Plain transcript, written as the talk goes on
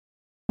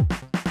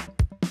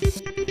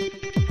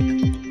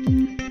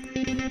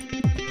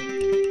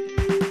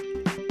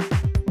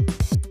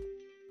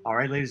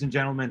right, ladies and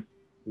gentlemen,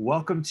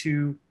 welcome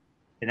to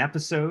an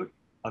episode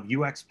of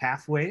UX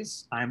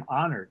Pathways. I'm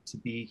honored to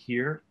be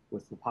here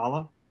with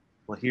Apala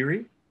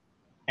Lahiri.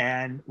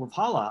 And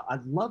Apala,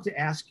 I'd love to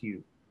ask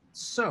you,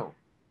 so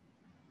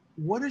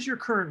what is your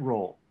current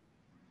role?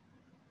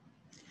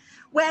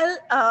 Well,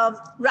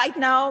 right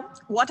now,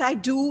 what I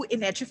do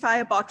in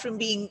HFI, apart from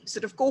being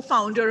sort of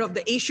co-founder of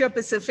the Asia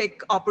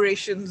Pacific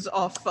operations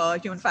of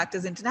Human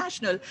Factors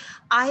International,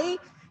 I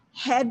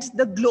head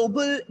the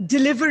global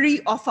delivery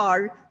of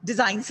our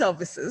design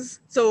services.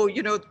 So,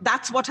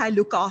 that's what I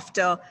look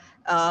after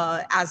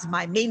as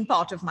my main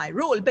part of my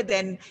role. But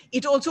then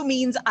it also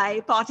means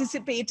I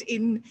participate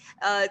in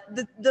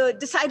the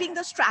deciding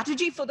the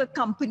strategy for the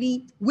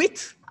company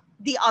with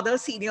the other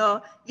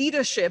senior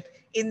leadership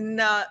in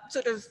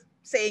sort of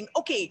saying,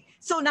 okay,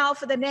 so now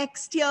for the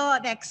next year,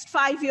 next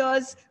 5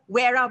 years,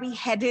 where are we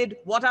headed?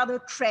 What are the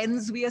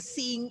trends we are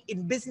seeing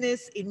in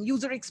business, in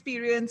user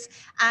experience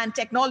and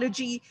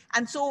technology?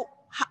 And so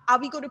are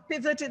we going to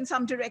pivot in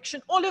some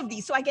direction? All of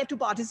these. So I get to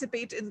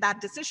participate in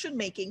that decision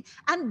making.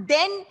 And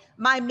then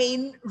my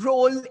main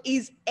role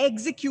is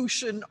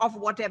execution of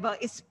whatever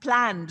is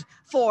planned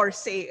for,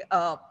 say,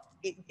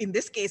 in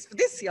this case, for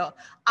this year,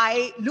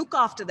 I look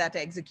after that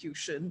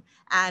execution.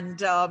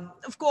 And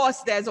of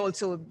course, there's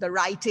also the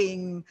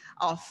writing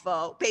of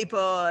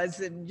papers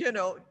and,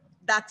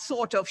 that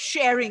sort of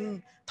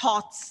sharing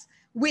thoughts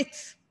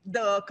with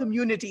the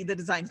community, the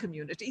design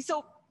community.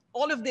 So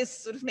all of this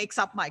sort of makes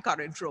up my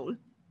current role.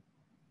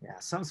 Yeah,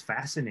 sounds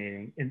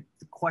fascinating. And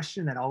the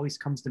question that always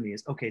comes to me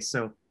is, okay,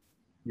 so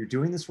you're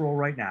doing this role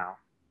right now,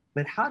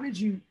 but how did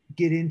you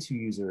get into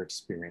user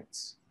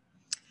experience?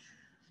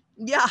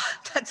 Yeah,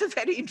 that's a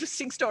very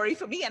interesting story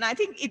for me. And I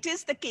think it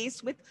is the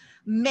case with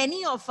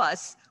many of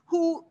us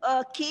who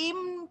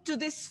came to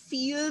this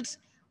field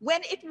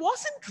when it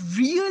wasn't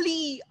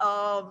really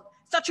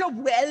such a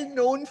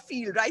well-known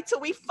field, right? So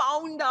we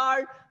found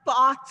our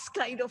paths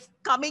kind of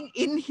coming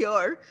in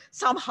here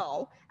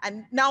somehow.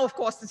 And now, of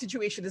course, the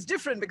situation is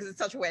different because it's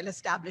such a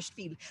well-established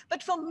field.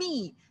 But for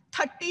me,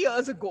 30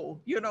 years ago,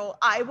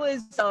 I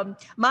was,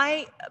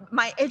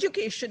 my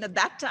education at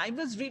that time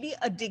was really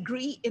a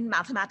degree in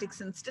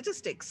mathematics and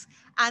statistics.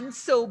 And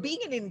so being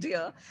in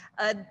India,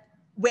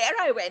 where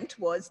I went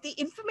was the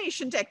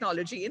information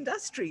technology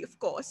industry, of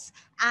course,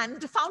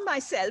 and found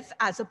myself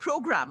as a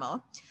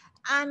programmer.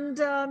 And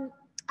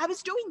I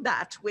was doing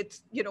that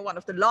with, one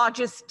of the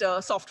largest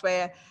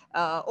software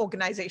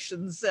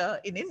organizations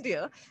in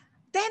India.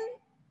 Then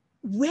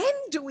when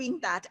doing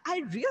that,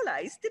 I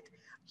realized that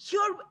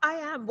here I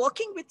am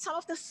working with some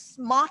of the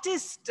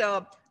smartest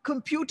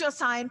computer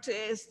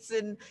scientists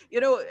and,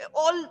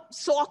 all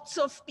sorts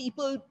of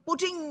people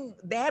putting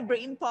their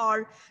brain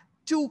power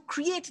to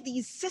create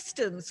these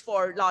systems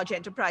for large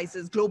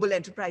enterprises, global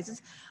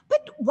enterprises.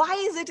 But why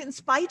is it, in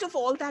spite of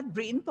all that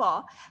brain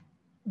power,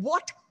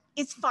 what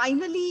is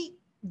finally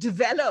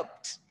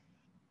developed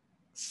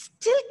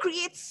still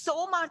creates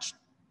so much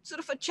sort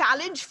of a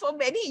challenge for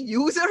many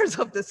users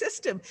of the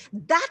system?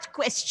 That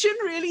question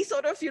really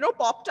sort of,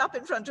 popped up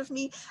in front of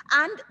me.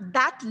 And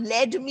that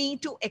led me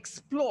to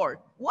explore,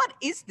 what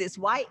is this?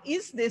 Why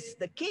is this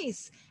the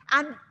case?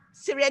 And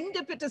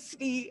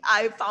serendipitously,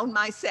 I found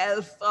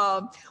myself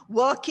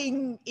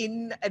working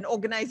in an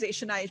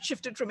organization. I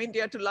shifted from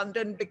India to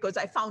London because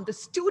I found a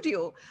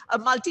studio, a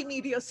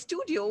multimedia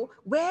studio,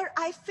 where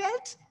I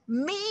felt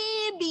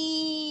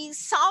maybe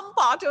some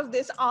part of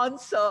this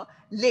answer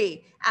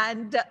lay.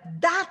 And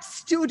that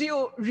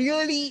studio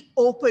really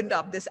opened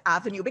up this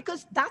avenue,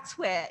 because that's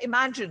where,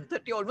 imagine,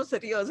 almost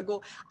 30 years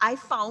ago, I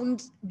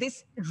found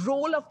this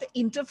role of the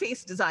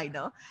interface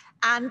designer.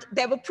 And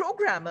there were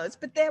programmers,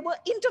 but there were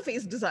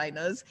interface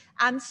designers.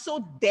 And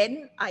so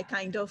then I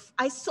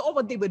saw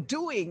what they were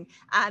doing,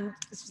 and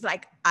it was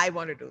like, I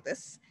want to do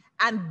this.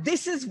 And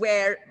this is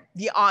where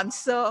the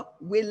answer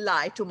will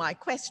lie to my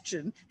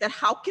question, that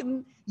how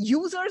can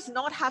users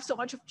not have so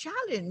much of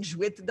challenge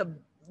with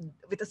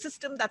a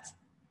system that's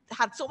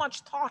had so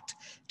much thought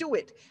to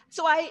it.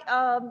 So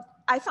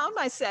I found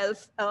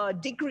myself a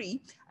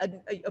degree,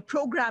 a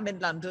program in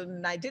London,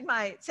 and I did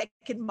my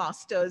second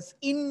master's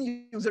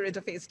in user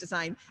interface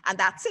design, and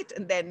that's it.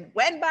 And then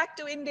went back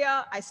to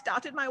India. I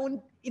started my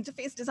own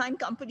interface design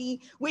company,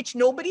 which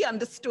nobody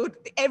understood.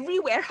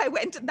 Everywhere I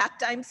went at that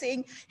time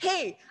saying,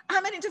 hey,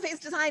 I'm an interface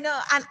designer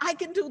and I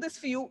can do this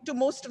for you, to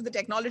most of the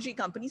technology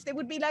companies, they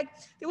would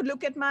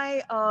look at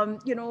my,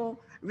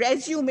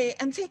 resume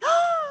and say,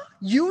 oh,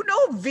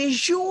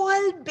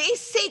 Visual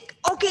Basic.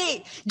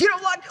 Okay, you know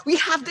what? We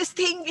have this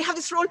thing, we have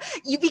this role.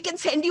 We can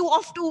send you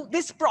off to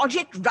this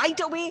project right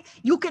away.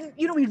 You can,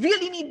 we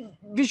really need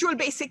Visual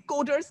Basic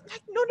coders.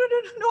 Like, no.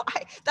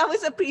 That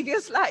was a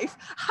previous life.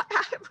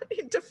 I'm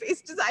an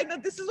interface designer.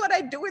 This is what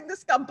I do in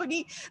this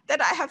company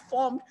that I have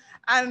formed.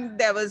 And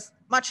there was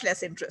much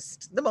less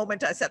interest the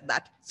moment I said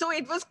that. So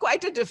it was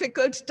quite a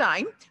difficult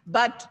time.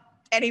 But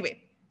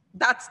anyway,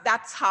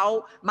 that's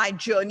how my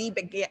journey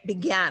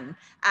began.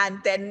 And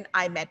then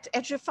I met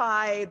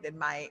HFI, then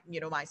my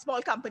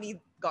small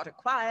company got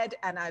acquired,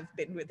 and I've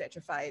been with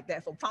HFI,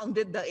 therefore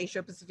founded the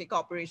Asia Pacific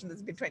operation.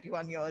 That's been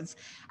 21 years.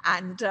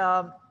 And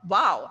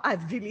wow,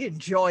 I've really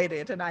enjoyed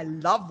it, and I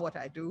love what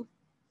I do.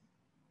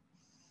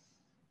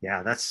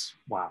 Yeah, that's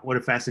wow. What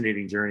a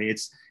fascinating journey.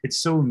 It's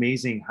so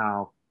amazing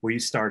how where you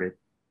started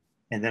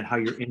and then how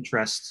your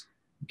interest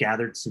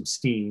gathered some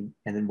steam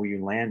and then where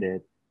you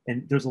landed.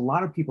 And there's a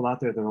lot of people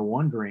out there that are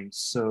wondering,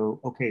 so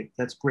okay,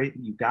 that's great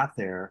that you got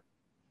there.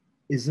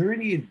 Is there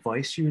any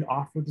advice you would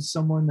offer to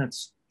someone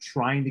that's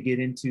trying to get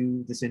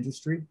into this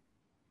industry?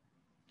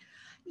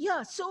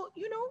 Yeah, so,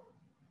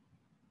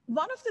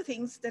 one of the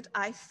things that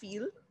I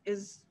feel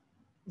is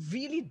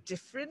really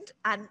different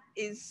and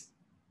is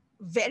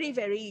very,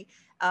 very,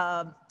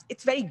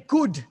 it's very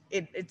good.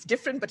 It's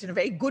different, but in a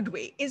very good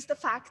way, is the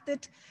fact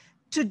that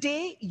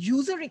today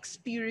user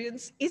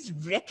experience is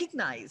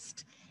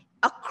recognized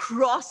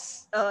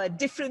across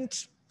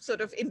different sort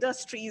of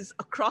industries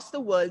across the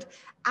world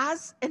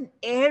as an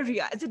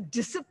area, as a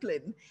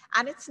discipline.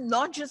 And it's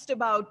not just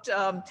about,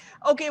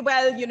 okay,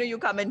 well, you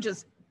come and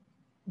just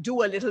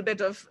do a little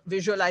bit of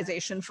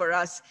visualization for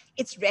us.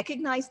 It's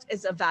recognized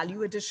as a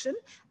value addition,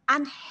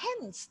 and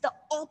hence the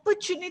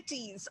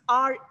opportunities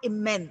are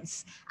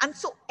immense. And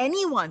so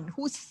anyone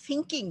who's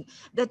thinking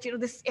that,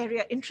 this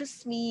area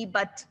interests me,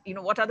 but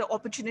what are the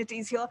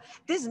opportunities here?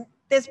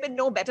 There's been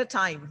no better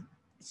time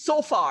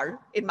so far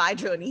in my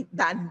journey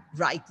than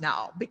right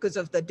now, because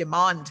of the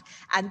demand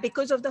and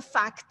because of the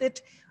fact that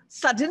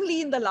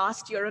suddenly in the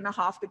last year and a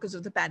half, because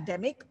of the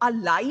pandemic, our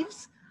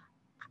lives,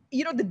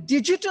 the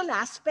digital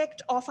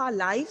aspect of our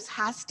lives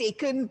has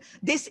taken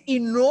this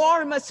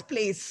enormous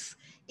place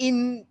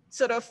in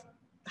sort of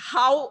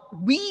how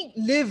we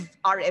live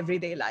our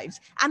everyday lives.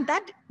 And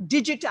that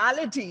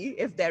digitality,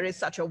 if there is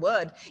such a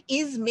word,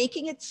 is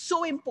making it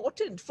so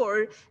important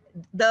for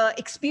the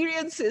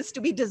experiences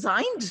to be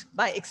designed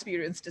by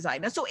experienced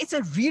designers. So it's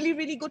a really,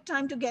 really good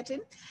time to get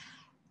in.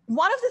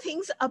 One of the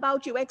things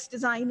about UX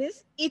design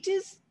is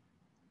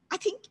I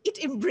think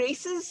it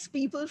embraces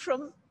people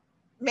from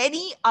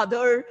many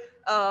other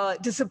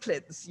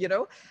disciplines,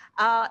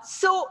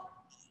 So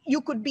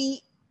you could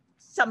be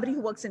somebody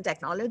who works in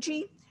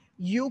technology.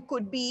 You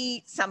could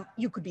be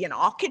an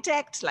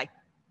architect, like,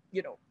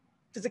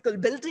 physical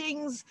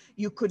buildings.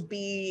 You could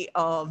be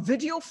a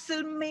video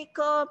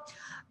filmmaker,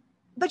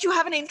 but you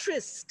have an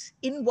interest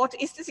in what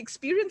is this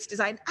experience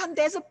design. And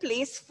there's a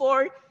place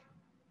for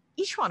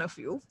each one of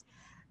you.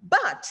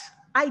 But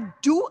I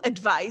do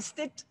advise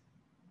that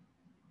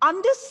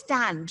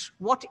understand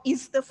what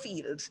is the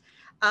field.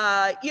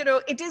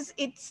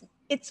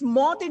 It's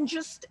more than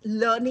just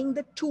learning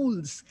the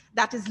tools.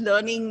 That is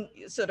learning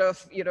sort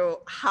of,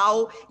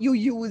 how you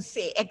use,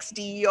 say,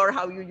 XD or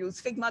how you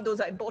use Figma. Those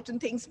are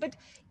important things, but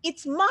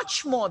it's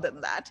much more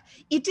than that.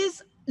 It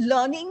is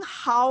learning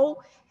how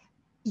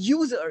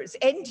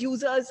end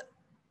users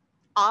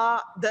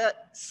are the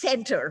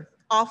center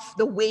of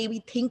the way we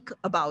think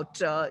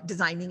about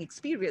designing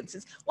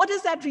experiences. What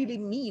does that really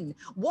mean?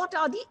 What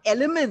are the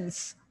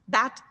elements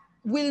that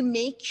will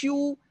make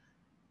you,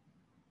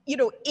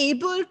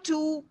 able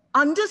to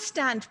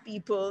understand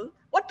people?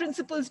 What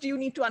principles do you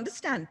need to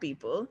understand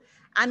people?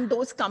 And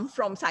those come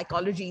from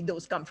psychology,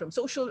 those come from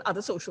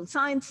other social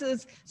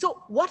sciences.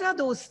 So what are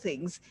those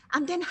things?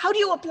 And then how do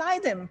you apply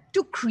them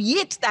to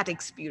create that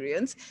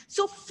experience?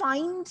 So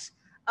find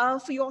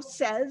for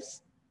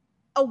yourselves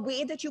a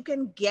way that you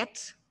can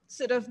get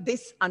sort of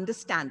this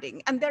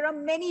understanding. And there are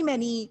many,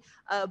 many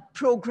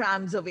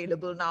programs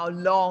available now,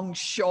 long,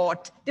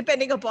 short,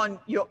 depending upon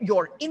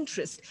your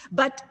interest.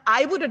 But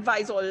I would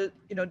advise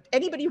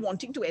anybody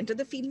wanting to enter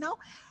the field now,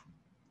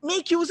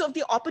 make use of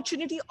the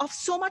opportunity of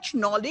so much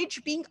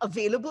knowledge being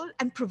available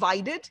and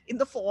provided in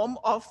the form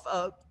of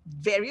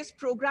various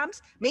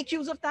programs. Make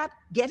use of that,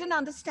 get an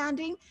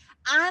understanding,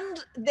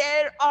 and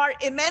there are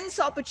immense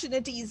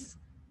opportunities.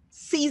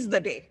 Seize the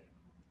day.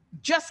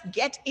 Just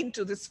get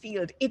into this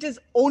field. It is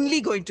only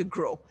going to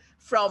grow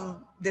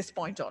from this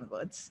point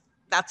onwards.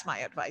 That's my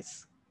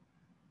advice.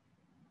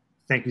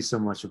 Thank you so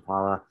much,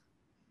 Apala.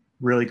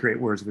 Really great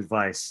words of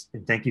advice.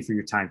 And thank you for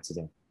your time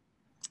today.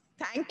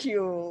 Thank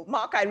you,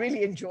 Mark. I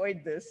really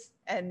enjoyed this.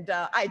 And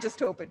I just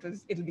hope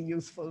it'll be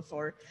useful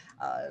for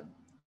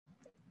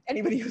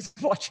anybody who's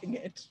watching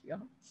it. Yeah.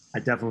 I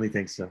definitely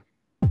think so.